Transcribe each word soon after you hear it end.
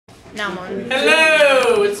Now I'm on.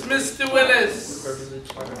 Hello, it's Mr. Willis.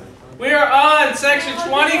 We are on section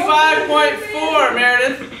 25.4,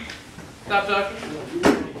 Meredith. Stop talking.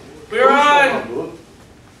 We are on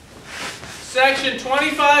section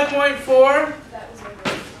 25.4,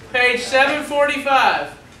 page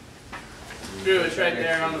 745. Drew, it's right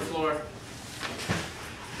there on the floor.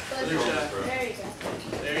 There you go.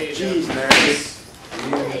 There you go. Jeez, Meredith.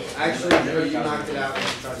 Actually, Drew, you knocked it out when you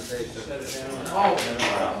tried to say it. Shut it down. Oh,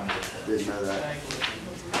 didn't know that. Thank you.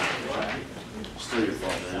 Still your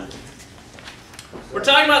fault, man. We're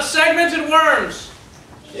talking about segmented worms.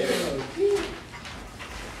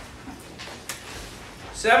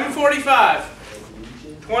 745.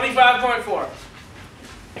 25.4.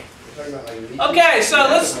 Okay, so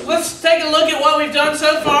let's take a look at what we've done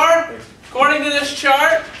so far. According to this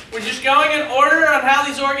chart, we're just going in order on how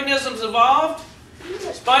these organisms evolved.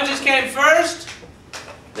 Sponges came first,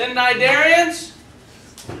 then cnidarians.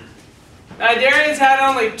 Cnidarians had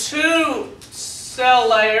only 2 cell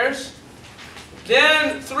layers.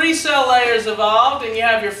 Then 3 cell layers evolved, and you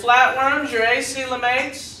have your flatworms, your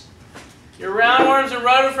acoelomates. Your roundworms and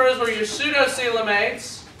rotifers were your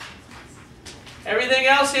pseudocoelomates. Everything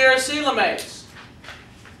else here is coelomates.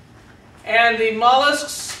 And the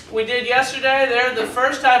mollusks we did yesterday, they're the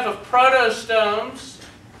first type of protostomes,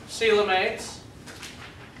 coelomates.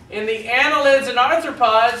 In the annelids and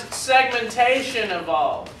arthropods, segmentation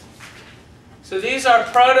evolved. So these are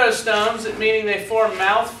protostomes, meaning they form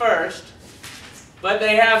mouth first, but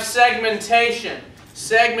they have segmentation.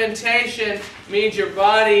 Segmentation means your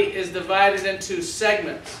body is divided into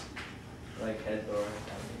segments. Like head or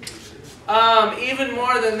even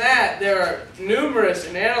more than that, there are numerous,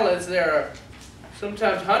 in annelids, there are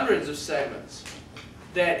sometimes hundreds of segments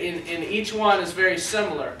that in each one is very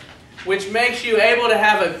similar, which makes you able to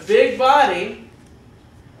have a big body,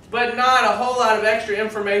 but not a whole lot of extra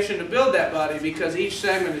information to build that body because each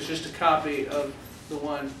segment is just a copy of the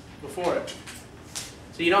one before it.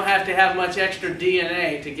 So you don't have to have much extra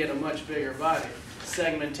DNA to get a much bigger body.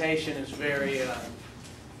 Segmentation is very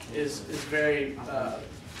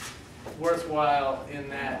worthwhile in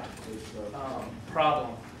that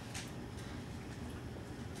problem.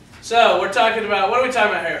 So we're talking about, what are we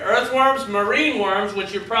talking about here? Earthworms, marine worms,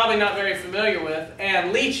 which you're probably not very familiar with,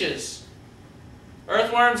 and leeches.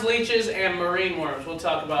 Earthworms, leeches, and marine worms. We'll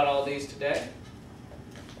talk about all these today.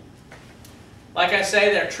 Like I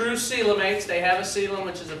say, they're true coelomates. They have a coelom,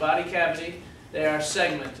 which is a body cavity. They are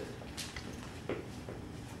segmented.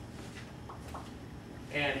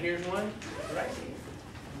 And here's one right here.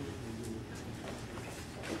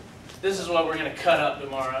 This is what we're going to cut up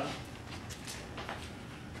tomorrow.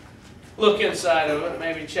 Look inside of it,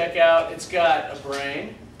 maybe check out. It's got a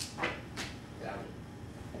brain.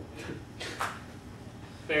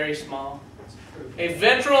 Very small. A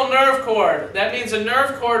ventral nerve cord. That means a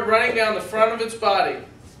nerve cord running down the front of its body.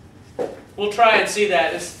 We'll try and see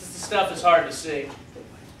that. This stuff is hard to see.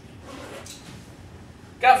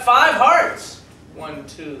 Got 5 hearts. 1,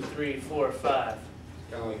 2, 3, 4, 5.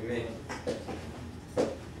 Kind of like me.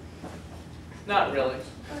 Not really.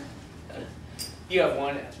 You have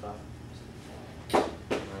 1 spot.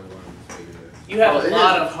 You have a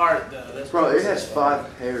lot of heart, though. That's Bro, it has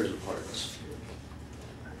 5 pairs of hearts.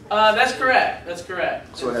 That's correct. That's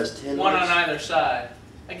correct. So it has 10 1 on hearts? either side.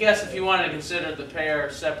 I guess if you wanted to consider the pair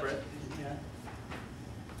separate.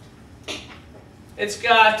 Yeah. It's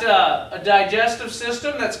got a digestive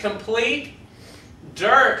system that's complete.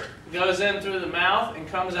 Dirt goes in through the mouth and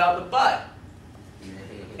comes out the butt.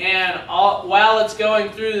 And while it's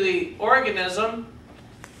going through the organism,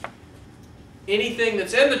 anything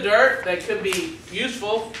that's in the dirt that could be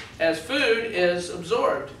useful as food is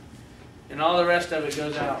absorbed. And all the rest of it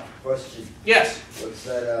goes out. Question. Yes? What's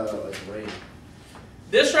that, like, ring?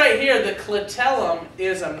 This right here, the clitellum,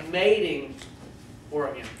 is a mating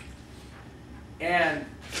organ. And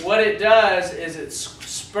what it does is its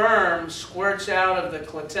sperm squirts out of the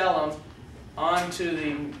clitellum onto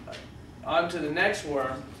the next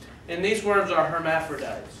worm. And these worms are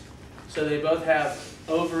hermaphrodites. So they both have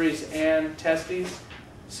ovaries and testes.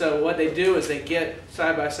 So what they do is they get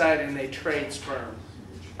side by side and they trade sperm.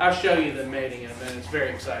 I'll show you the mating in a minute. It's very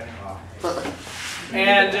exciting.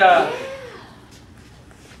 And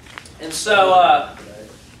so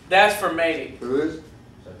that's for mating. Who is?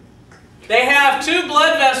 They have 2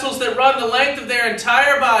 blood vessels that run the length of their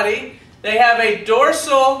entire body. They have a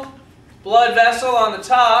dorsal blood vessel on the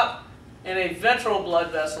top and a ventral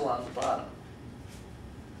blood vessel on the bottom.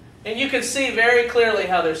 And you can see very clearly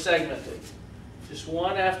how they're segmented. Just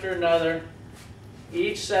one after another.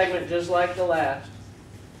 Each segment just like the last.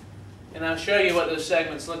 And I'll show you what those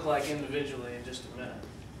segments look like individually in just a minute.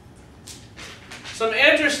 Some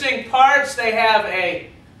interesting parts, they have a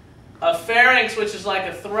pharynx, which is like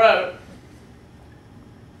a throat.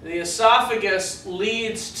 The esophagus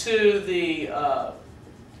leads to the,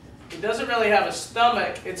 it doesn't really have a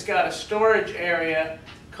stomach, it's got a storage area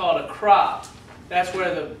called a crop. That's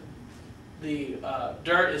where the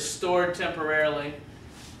dirt is stored temporarily.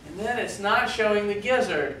 And then it's not showing the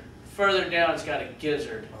gizzard. Further down it's got a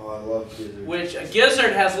gizzard. Oh, I love gizzard. Which, a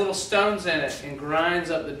gizzard has little stones in it and grinds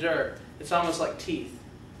up the dirt. It's almost like teeth.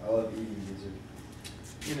 I love eating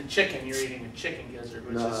gizzard. In a chicken, you're eating a chicken gizzard,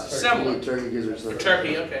 which No, is similar. turkey gizzard. For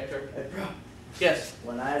turkey, okay, turkey. Hey, bro. Yes.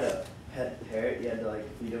 When I had a pet parrot, you had to like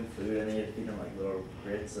feed him food, and then you had to feed him like little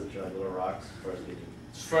grits, which are like little rocks for us to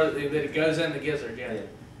eat. It goes in the gizzard, yeah.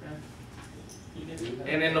 Yeah.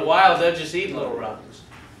 And in the wild, they'll just eat little rocks.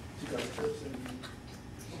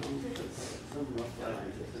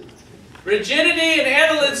 Rigidity in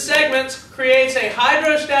annelid segments creates a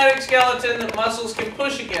hydrostatic skeleton that muscles can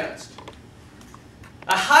push against.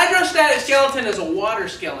 A hydrostatic skeleton is a water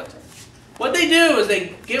skeleton. What they do is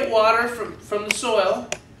they get water from the soil,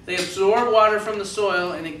 they absorb water from the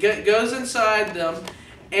soil, and it goes inside them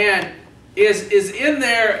and is in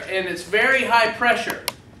there, and it's very high pressure.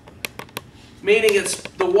 Meaning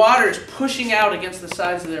the water is pushing out against the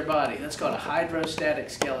sides of their body. That's called a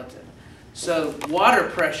hydrostatic skeleton. So water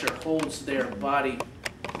pressure holds their body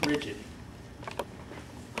rigid.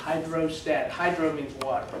 Hydrostatic. Hydro means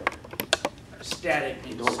water. Static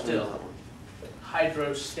means still.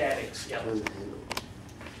 Hydrostatic skeleton.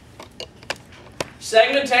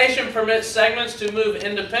 Segmentation permits segments to move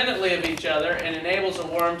independently of each other and enables a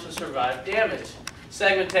worm to survive damage.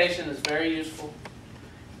 Segmentation is very useful.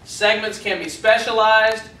 Segments can be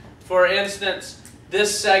specialized. For instance,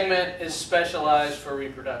 this segment is specialized for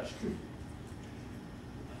reproduction.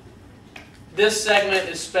 This segment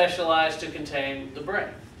is specialized to contain the brain.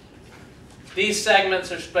 These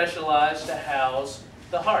segments are specialized to house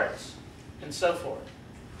the hearts, and so forth.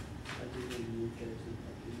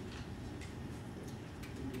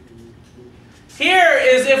 Here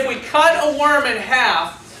is if we cut a worm in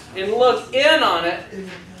half and look in on it,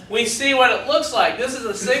 we see what it looks like. This is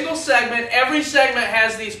a single segment. Every segment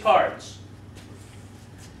has these parts.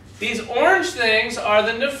 These orange things are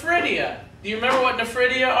the nephridia. Do you remember what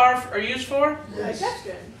nephridia are used for?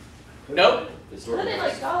 Digestion. Nope. Then they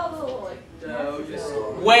like gobble like. No, just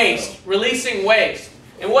Waste. Releasing waste.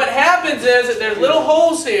 And what happens is that there's little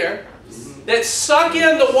holes here that suck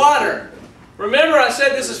in the water. Remember, I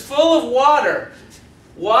said this is full of water.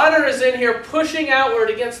 Water is in here pushing outward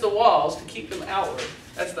against the walls to keep them outward.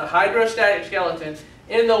 That's the hydrostatic skeleton.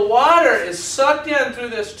 And the water is sucked in through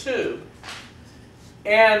this tube.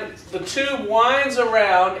 And the tube winds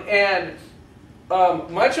around, and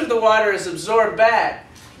much of the water is absorbed back.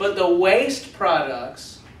 But the waste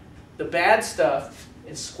products, the bad stuff,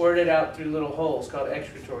 is squirted out through little holes called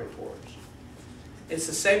excretory pores. It's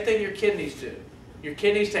the same thing your kidneys do. Your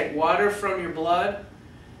kidneys take water from your blood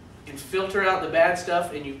and filter out the bad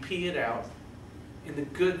stuff, and you pee it out. And the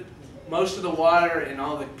good, most of the water and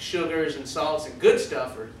all the sugars and salts and good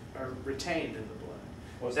stuff are retained in the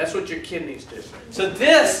blood. That's what your kidneys do. So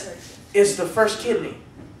this is the first kidney.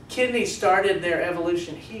 Kidneys started their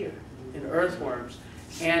evolution here in earthworms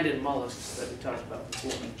and in mollusks that we talked about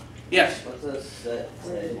before. Yes? What's a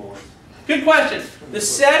setae? Good question. The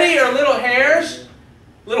setae are little hairs,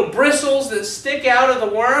 little bristles that stick out of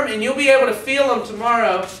the worm, and you'll be able to feel them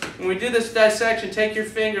tomorrow. When we do this dissection, take your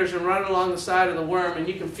fingers and run along the side of the worm, and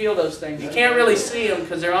you can feel those things. You can't really see them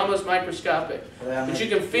because they're almost microscopic, but you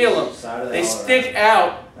can feel them. They stick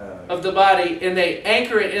out of the body, and they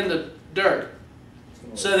anchor it in the dirt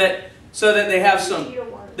so that they have some,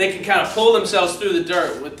 they can kind of pull themselves through the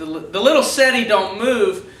dirt. With the little setae don't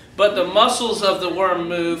move, but the muscles of the worm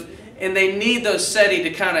move, and they need those setae to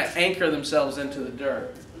kind of anchor themselves into the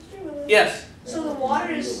dirt. Yes? So the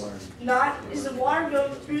water is not, is the water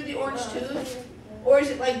going through the orange tube? Or is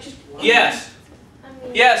it like just... Yes.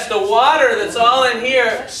 Yes, the water that's all in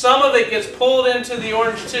here, some of it gets pulled into the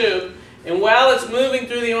orange tube, and while it's moving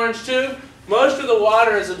through the orange tube, most of the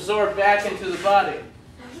water is absorbed back into the body.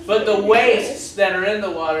 But the wastes that are in the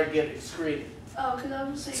water get excreted. Oh, because I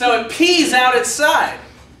was saying... So it pees out its side.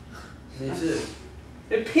 Me too.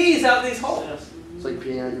 It pees out these holes. It's like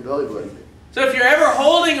peeing out your belly button. So if you're ever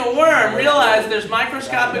holding a worm, realize there's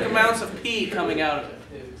microscopic amounts of pee coming out of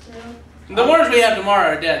it. The worms we have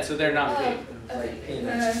tomorrow are dead, so they're not pee.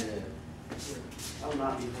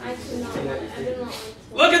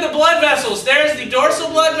 Look at the blood vessels. There's the dorsal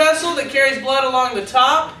blood vessel that carries blood along the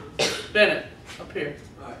top. Bennett, up here.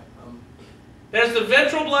 There's the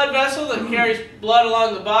ventral blood vessel that carries blood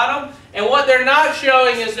along the bottom. And what they're not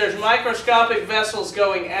showing is there's microscopic vessels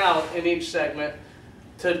going out in each segment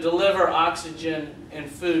to deliver oxygen and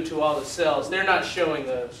food to all the cells. They're not showing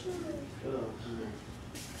those.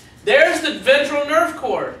 There's the ventral nerve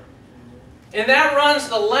cord. And that runs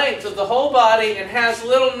the length of the whole body and has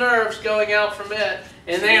little nerves going out from it.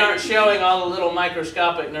 And they aren't showing all the little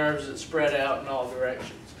microscopic nerves that spread out in all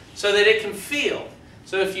directions. So that it can feel.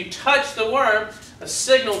 So if you touch the worm, a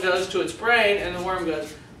signal goes to its brain and the worm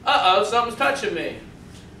goes, uh-oh, something's touching me.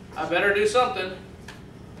 I better do something.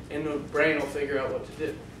 And the brain will figure out what to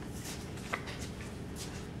do.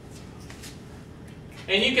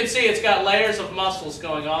 And you can see it's got layers of muscles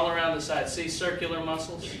going all around the sides. See circular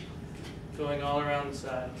muscles going all around the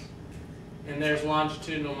sides. And there's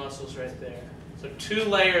longitudinal muscles right there. So 2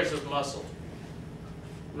 layers of muscle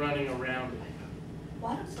running around it.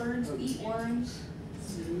 Why do birds eat worms?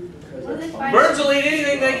 Birds will eat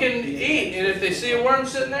anything they can eat. And if they see a worm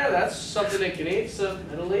sitting there, that's something they can eat, so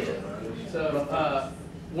it'll eat it. So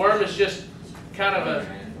worm is just kind of a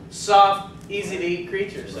soft, easy to eat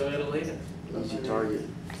creature, so it'll eat it. Easy target.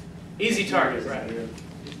 Easy target, right.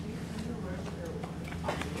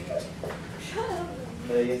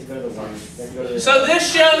 So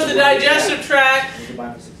this shows the digestive tract.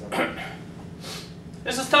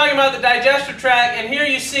 This is talking about the digestive tract, and here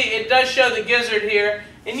you see it does show the gizzard here,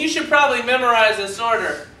 and you should probably memorize this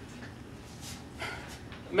order.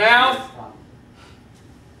 Mouth,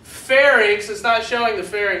 pharynx, it's not showing the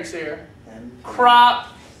pharynx here. Crop,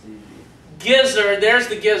 gizzard, there's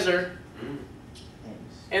the gizzard.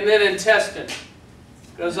 And then intestine.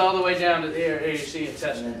 Goes all the way down to here. Here you see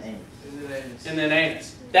intestine. And then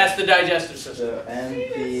anus. That's the digestive system. So M,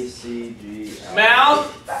 P, C, G, L.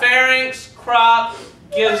 Mouth, pharynx, crop,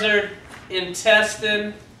 gizzard,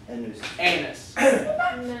 intestine, anus.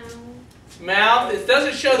 No. Mouth, it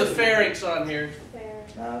doesn't show the pharynx on here.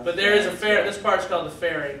 Fair. But there is a pharynx. This part's called the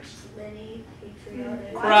pharynx. Many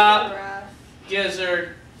patriotic. Crop,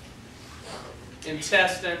 gizzard,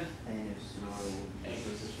 intestine,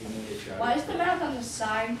 Why is the mouth on the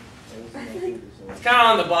side? it's kind of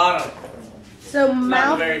on the bottom. So Not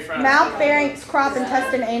mouth, the very front. mouth, pharynx, crop,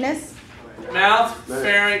 intestine, anus. Mouth,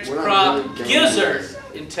 pharynx, We're not crop, really gizzard,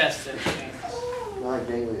 intestine, anus. Not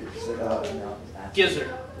ganglion. Gizzard.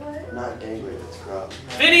 Not ganglion, it's crop.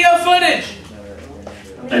 Video footage!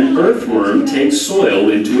 An earthworm takes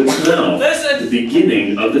soil into its mouth, the Listen!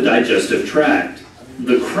 beginning of the digestive tract.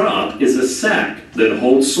 The crop is a sac that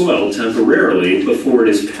holds soil temporarily before it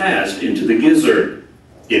is passed into the gizzard.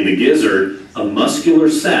 In the gizzard, a muscular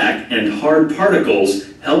sac and hard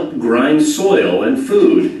particles help grind soil and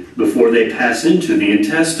food before they pass into the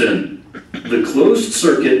intestine. The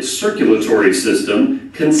closed-circuit circulatory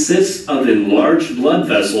system consists of enlarged blood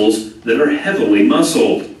vessels that are heavily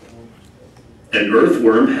muscled. An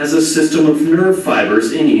earthworm has a system of nerve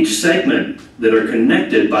fibers in each segment that are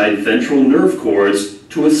connected by ventral nerve cords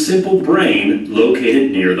to a simple brain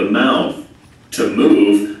located near the mouth. To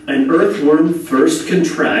move, an earthworm first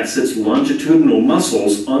contracts its longitudinal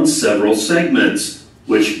muscles on several segments,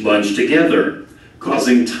 which bunch together,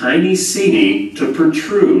 causing tiny setae to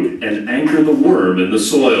protrude and anchor the worm in the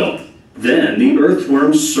soil. Then the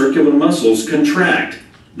earthworm's circular muscles contract,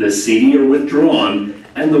 the setae are withdrawn,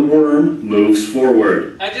 and the worm moves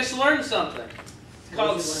forward. I just learned something. It's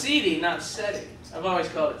called setae, not seti. I've always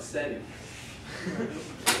called it seti.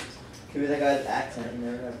 Could be that guy's accent. You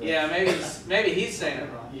never know. Yeah, maybe he's saying it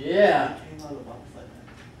wrong. Yeah.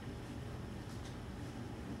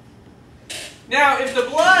 Now, if the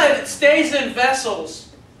blood stays in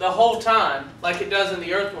vessels the whole time, like it does in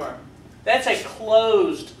the earthworm, that's a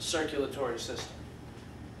closed circulatory system.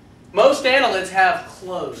 Most annelids have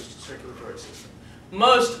closed circulatory system.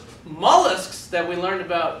 Most mollusks that we learned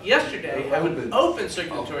about yesterday have an open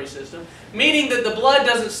circulatory system, meaning that the blood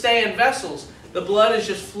doesn't stay in vessels. The blood is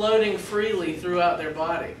just floating freely throughout their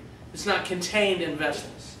body. It's not contained in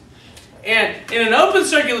vessels. And in an open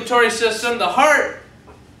circulatory system, the heart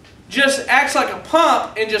just acts like a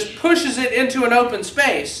pump and just pushes it into an open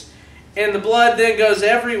space. And the blood then goes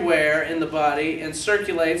everywhere in the body and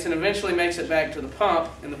circulates and eventually makes it back to the pump,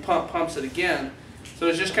 and the pump pumps it again. So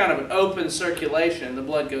it's just kind of an open circulation. The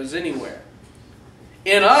blood goes anywhere.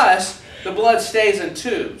 In us, the blood stays in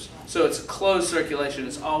tubes. So it's a closed circulation.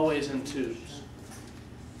 It's always in tubes.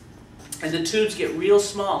 And the tubes get real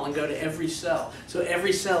small and go to every cell. So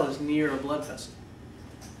every cell is near a blood vessel.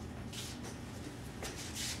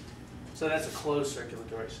 So that's a closed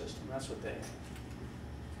circulatory system. That's what they have.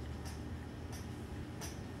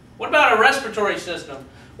 What about a respiratory system?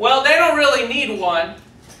 Well, they don't really need one.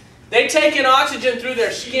 They take in oxygen through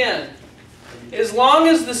their skin. as long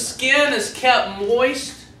as the skin is kept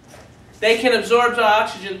moist, they can absorb the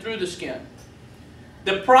oxygen through the skin.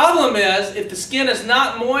 The problem is, if the skin is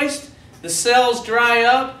not moist, the cells dry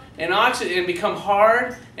up and become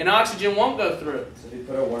hard, and oxygen won't go through. So if you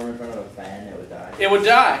put a worm in front of a fan, it would die? It would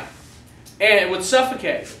die. And it would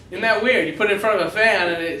suffocate. Isn't that weird? You put it in front of a fan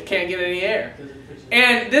and it can't get any air.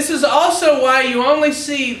 And this is also why you only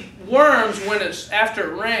see worms when it's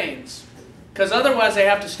after it rains. Because otherwise they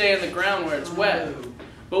have to stay in the ground where it's wet.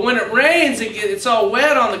 But when it rains, it's all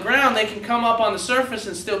wet on the ground, they can come up on the surface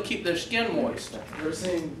and still keep their skin moist. You ever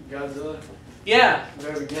seen Godzilla? Yeah. The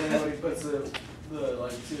very beginning when he puts the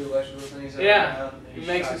like 2 electrical things Yeah. He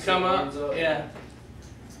makes it come up. Yeah.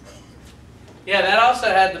 Yeah, that also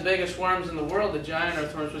had the biggest worms in the world, the giant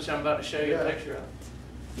earthworms, which I'm about to show you a picture of.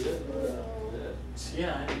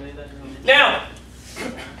 Yeah, I made that. Now,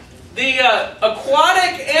 the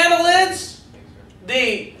aquatic annelids,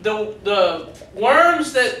 the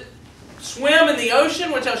worms that swim in the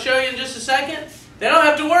ocean, which I'll show you in just a second, they don't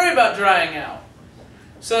have to worry about drying out.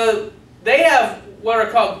 So they have what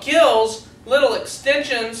are called gills, little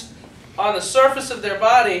extensions on the surface of their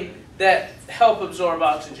body that help absorb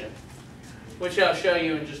oxygen, which I'll show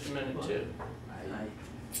you in just a minute too.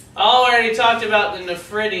 I already talked about the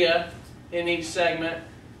nephridia in each segment.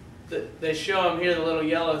 They show them here, the little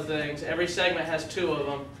yellow things. Every segment has 2 of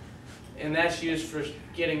them, and that's used for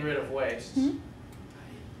getting rid of waste.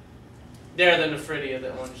 They're the nephridia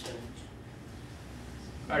that orange thing.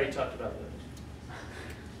 I already talked about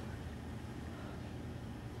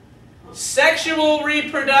those. Sexual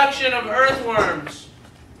reproduction of earthworms.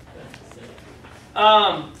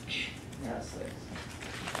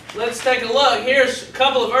 Let's take a look. Here's a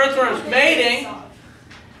couple of earthworms mating.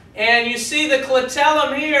 And you see the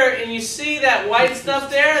clitellum here, and you see that white stuff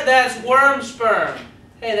there? That's worm sperm.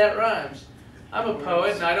 Hey, that rhymes. I'm a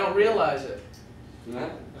poet, and I don't realize it.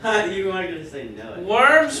 You wanted to say no.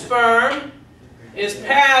 Worm sperm is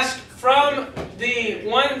passed from the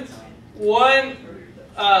one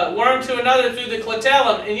worm to another through the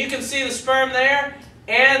clitellum. And you can see the sperm there,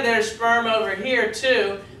 and there's sperm over here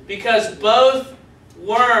too, because both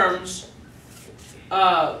worms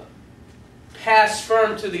pass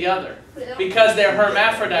sperm to the other. Because they're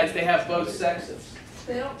hermaphrodites, they have both sexes.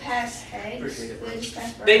 They don't pass eggs, they just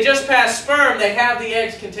pass sperm. They just pass sperm, they have the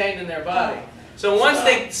eggs contained in their body. So once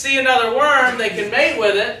they see another worm, they can mate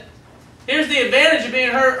with it. Here's the advantage of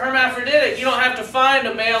being hermaphroditic. You don't have to find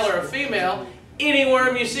a male or a female. Any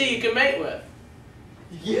worm you see, you can mate with.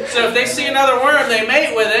 So if they see another worm, they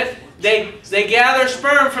mate with it. They gather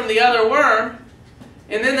sperm from the other worm,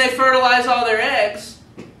 and then they fertilize all their eggs.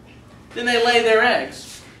 Then they lay their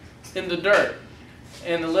eggs in the dirt.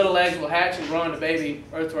 And the little eggs will hatch and grow into baby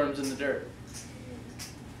earthworms in the dirt.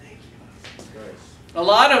 A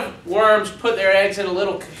lot of worms put their eggs in a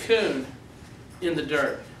little cocoon in the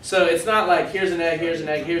dirt. So it's not like here's an egg, here's an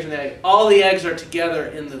egg, here's an egg. All the eggs are together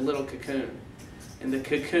in the little cocoon. And the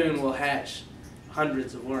cocoon will hatch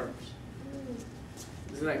hundreds of worms.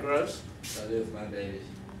 Isn't that gross? That is my baby.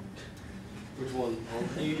 Which one?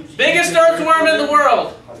 Biggest earthworm in the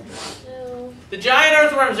world. No. The giant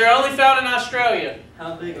earthworms are only found in Australia.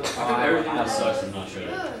 How big of Everything that sucks, I'm not sure.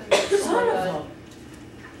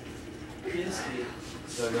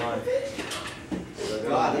 So gone.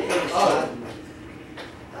 God, Oh.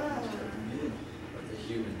 the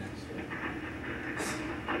human next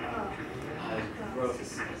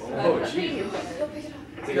Oh, jeez. Go pick it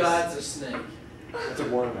up. God's a snake. It's a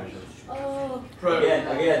worm, actually. Oh.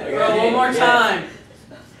 Again. Bro, one more time.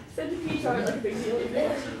 Centipedes aren't like a big deal.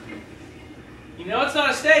 You know it's not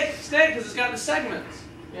a snake because it's got the segments.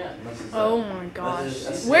 Yeah. Oh my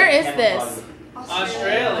gosh. Where is this?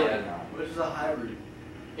 Australia. Which is a hybrid.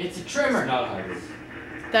 It's a trimmer. Not a hybrid.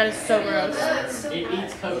 That is so gross. So It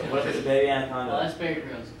eats coconut. What if it's a baby Well, anaconda? that's very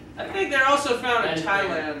gross. I think they're also found in That is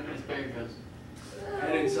Thailand. It's very gross.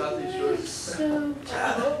 And in Southeast Georgia. So.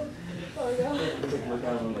 Oh god.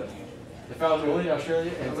 If I was only in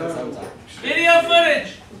Australia, it's at some time. Video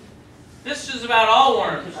footage. This is about all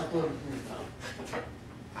worms.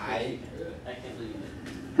 I I can't believe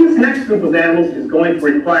it. This next group of animals is going to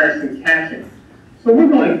require some catching. So we're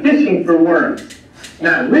going fishing for worms.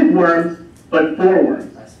 Not with worms, but for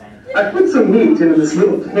worms. That's fantastic. I put some meat into this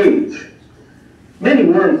little cage. Many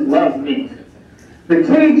worms love meat. The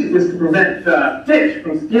cage is to prevent fish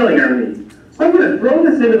from stealing our meat. So I'm going to throw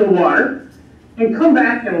this into the water and come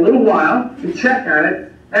back in a little while to check on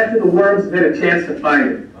it after the worms have had a chance to find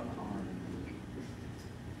it.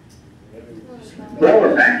 Well,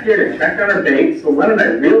 we're back here to check on our bait, so why don't I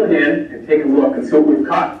reel it in and take a look and see what we've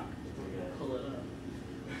caught. Pull it up.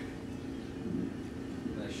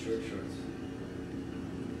 nice short shorts.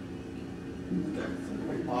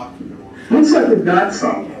 have got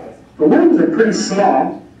some. The worms are pretty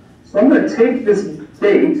small, so I'm going to take this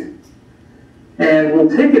bait and we'll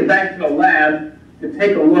take it back to the lab to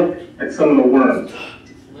take a look at some of the worms.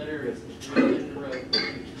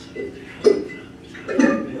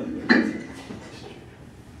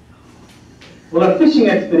 Well, our fishing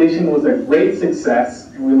expedition was a great success,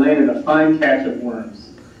 and we landed a fine catch of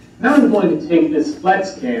worms. Now I'm going to take this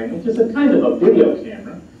flex cam, which is a kind of a video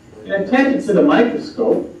camera, and attach it to the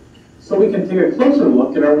microscope so we can take a closer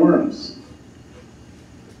look at our worms.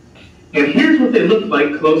 And here's what they look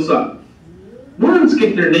like close up. Worms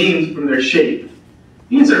get their names from their shape.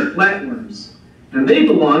 These are flatworms, and they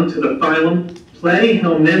belong to the phylum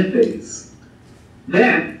Platyhelminthes.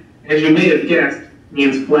 That, as you may have guessed,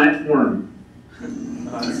 means flat worm.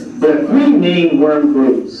 There are three main worm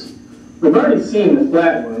groups. We've already seen the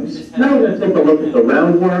flatworms. Now we're going to take a look at the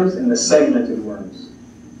roundworms and the segmented worms.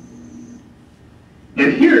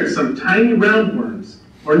 And here are some tiny roundworms,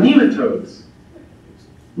 or nematodes.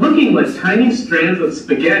 Looking like tiny strands of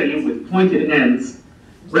spaghetti with pointed ends,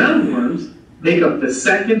 roundworms make up the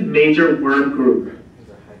second major worm group.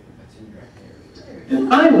 And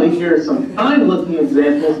finally, here are some fine-looking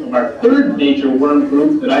examples of our third major worm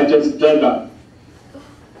group that I just dug up.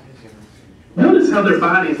 Notice how their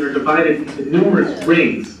bodies are divided into numerous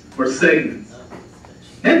rings, or segments.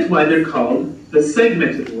 That's why they're called the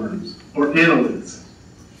segmented worms, or annelids.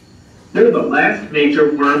 They're the last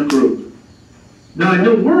major worm group. Now, I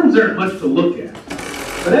know worms aren't much to look at,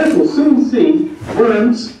 but as we'll soon see,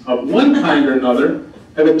 worms of one kind or another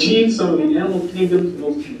have achieved some of the animal kingdom's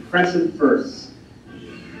most impressive firsts.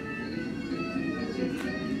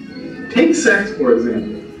 Take sex, for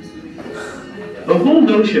example. The whole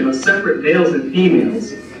notion of separate males and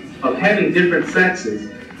females, of having different sexes,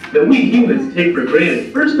 that we humans take for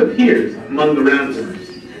granted first appears among the roundworms.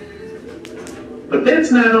 But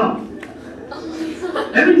that's not all.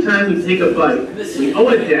 Every time we take a bite, we owe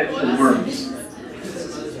a debt to worms.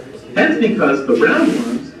 That's because the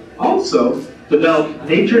roundworms also developed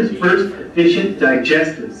nature's first efficient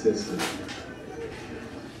digestive system.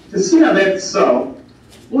 To see how that's so,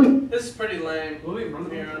 this is pretty lame. I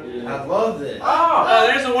love this. Oh,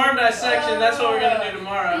 there's a worm dissection. That's what we're going to do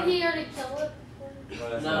tomorrow. Did he already kill it?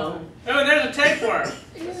 No. Oh, and there's a tapeworm.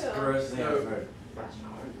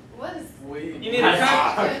 What is... You need to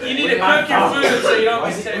cook your food so you don't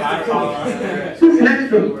get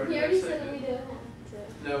tapeworm. He already said we did.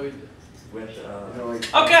 No, we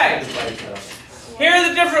Okay. Here are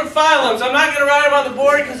the different phylums. I'm not going to write them on the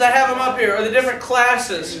board because I have them up here, or the different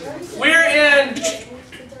classes. We're in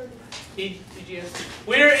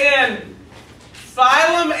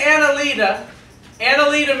phylum Annelida.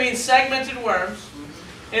 Annelida means segmented worms.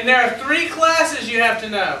 And there are three classes you have to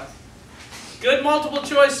know. Good multiple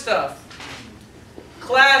choice stuff.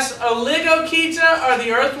 Class Oligochaeta are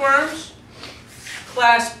the earthworms.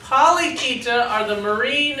 Class Polychaeta are the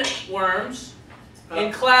marine worms.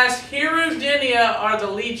 And class Hirudinea are the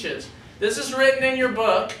leeches. This is written in your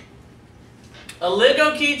book.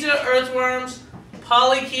 Oligochaeta, earthworms.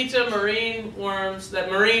 Polychaeta, marine worms. That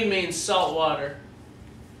marine means salt water,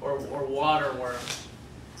 or water worms.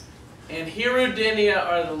 And Hirudinea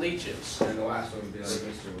are the leeches. And the last one would be like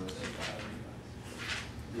Mr. Wilson.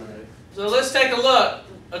 So let's take a look.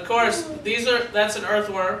 Of course, that's an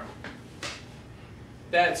earthworm.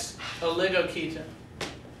 That's Oligochaeta.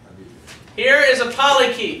 Here is a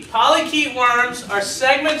polychaete. Polychaete worms are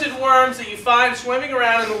segmented worms that you find swimming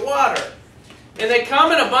around in the water. And they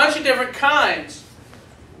come in a bunch of different kinds.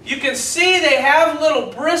 You can see they have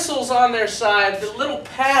little bristles on their side, the little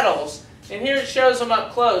paddles. And here it shows them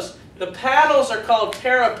up close. The paddles are called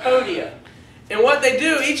parapodia. And what they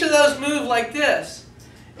do, each of those move like this.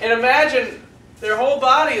 And imagine their whole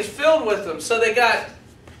body is filled with them. So they got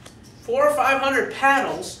 400 or 500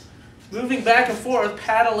 paddles moving back and forth,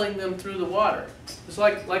 paddling them through the water. It's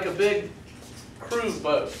like a big cruise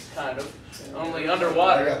boat, kind of, only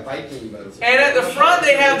underwater. I got Viking boats. And at the front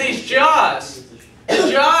they have these jaws.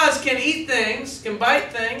 The jaws can eat things, can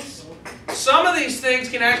bite things. Some of these things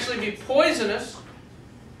can actually be poisonous.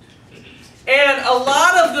 And a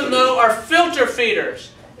lot of them, though, are filter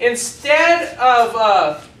feeders. Instead of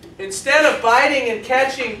biting and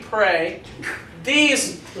catching prey,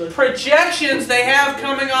 these projections they have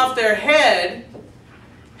coming off their head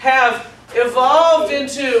have evolved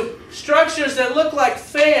into structures that look like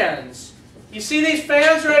fans. You see these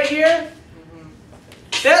fans right here?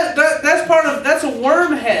 That's a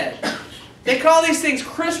worm head. They call these things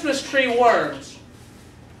Christmas tree worms.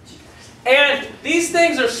 And these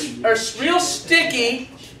things are real sticky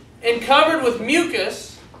and covered with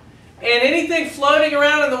mucus, and anything floating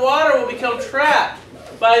around in the water will become trapped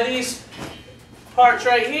by these parts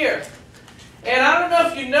right here. And I don't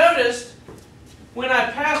know if you noticed, when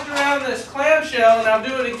I passed around this clamshell, and I'll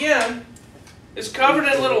do it again, it's covered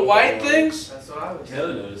in little white things. That's what I was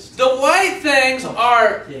noticed. The white things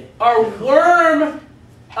are worm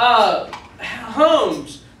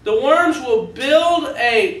homes. The worms will build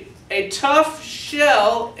a tough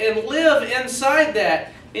shell and live inside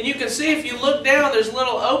that. And you can see if you look down, there's a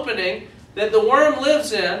little opening that the worm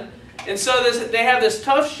lives in. And so they have this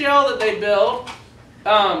tough shell that they build.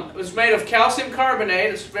 It was made of calcium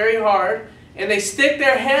carbonate. It's very hard. And they stick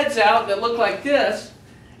their heads out that look like this.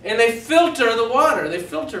 And they filter the water. They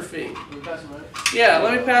filter feed. Yeah,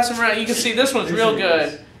 let me pass them around. You can see this one's real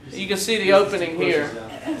good. You can see the opening here.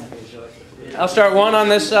 I'll start one on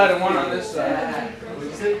this side and one on this side.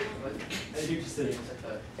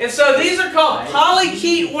 And so these are called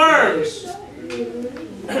polychaete worms.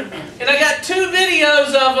 And I got 2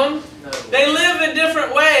 videos of them. They live in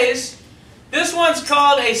different ways. This one's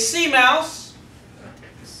called a sea mouse.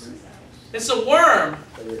 It's a worm.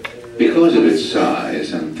 Because of its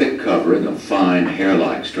size and thick covering of fine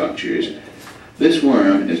hair-like structures, this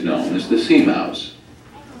worm is known as the sea mouse.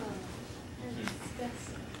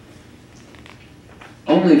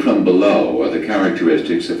 Only from below are the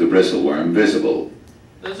characteristics of the bristleworm visible.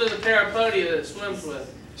 Those are the parapodia that it swims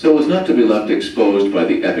with. So as not to be left exposed by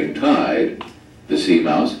the ebbing tide, the sea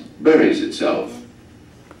mouse buries itself.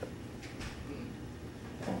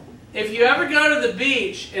 If you ever go to the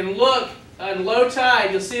beach and look on low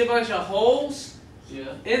tide, you'll see a bunch of holes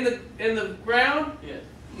in the ground.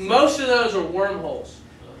 Most of those are wormholes.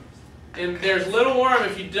 And there's little worm.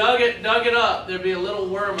 If you dug it up, there'd be a little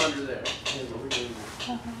worm under there.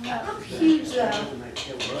 That looked huge though.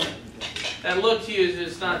 That looked huge.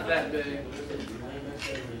 It's not that big.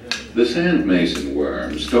 The sand mason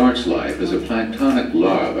worm starts life as a planktonic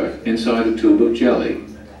larva inside a tube of jelly.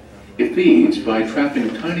 It feeds by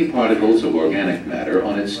trapping tiny particles of organic matter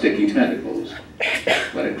on its sticky tentacles.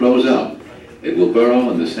 When it grows up, it will burrow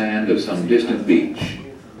in the sand of some distant beach.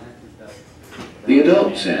 The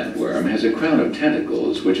adult sandworm has a crown of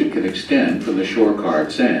tentacles which it can extend from the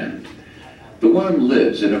shore-carved sand. The worm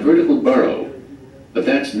lives in a vertical burrow, but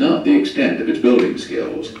that's not the extent of its building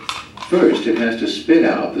skills. First, it has to spit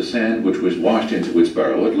out the sand which was washed into its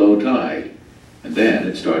burrow at low tide, and then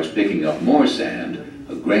it starts picking up more sand,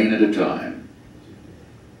 a grain at a time.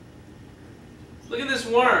 Look at this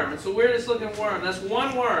worm. It's the weirdest looking worm. That's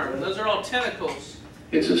one worm. Those are all tentacles.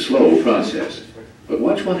 It's a slow process, but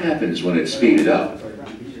watch what happens when it's speeded up.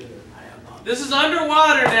 This is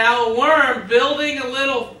underwater now, a worm building a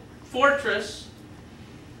little fortress,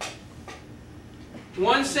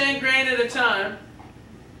 one sand grain at a time.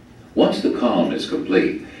 Once the column is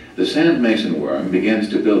complete, the sand mason worm begins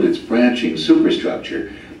to build its branching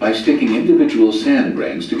superstructure by sticking individual sand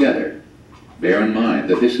grains together. Bear in mind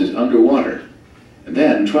that this is underwater, and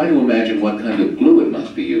then try to imagine what kind of glue it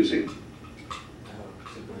must be using.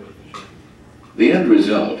 The end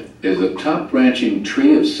result is a top-branching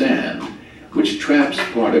tree of sand which traps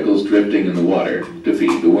particles drifting in the water to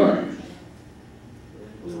feed the worm.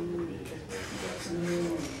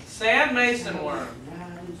 Sand mason worm.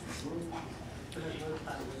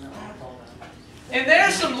 And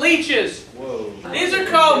there's some leeches. These are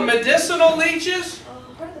called medicinal leeches.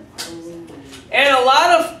 And a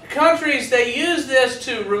lot of countries, they use this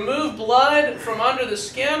to remove blood from under the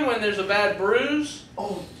skin when there's a bad bruise.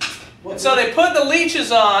 And so they put the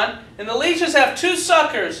leeches on, and the leeches have 2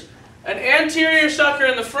 suckers, an anterior sucker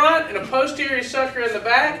in the front and a posterior sucker in the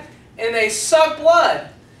back, and they suck blood.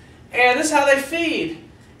 And this is how they feed.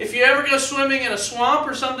 If you ever go swimming in a swamp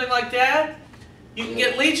or something like that, you can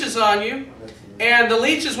get leeches on you. And the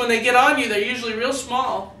leeches, when they get on you, they're usually real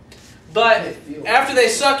small. But after they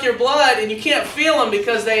suck your blood, and you can't feel them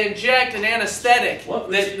because they inject an anesthetic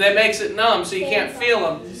that makes it numb, so you can't feel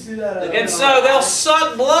them. And so they'll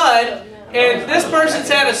suck blood, and this person's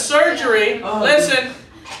had a surgery. Listen,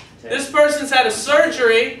 this person's had a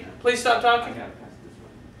surgery. Please stop talking.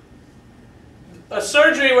 A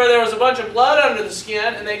surgery where there was a bunch of blood under the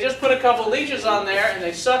skin, and they just put a couple leeches on there, and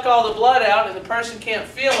they suck all the blood out, and the person can't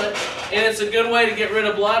feel it, and it's a good way to get rid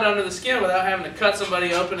of blood under the skin without having to cut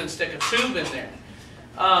somebody open and stick a tube in there.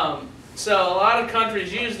 So a lot of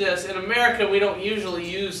countries use this. In America, we don't usually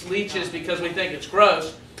use leeches because we think it's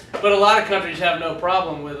gross, but a lot of countries have no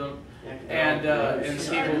problem with them, and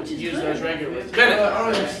people use those regularly. Bennett.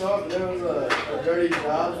 I don't even know, there was a dirty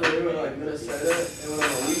job where they were like Minnesota, and went on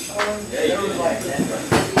a leash farm. There was like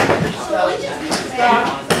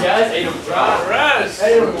Guys, ate them dry. Gross.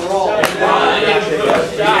 They were raw.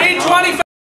 325.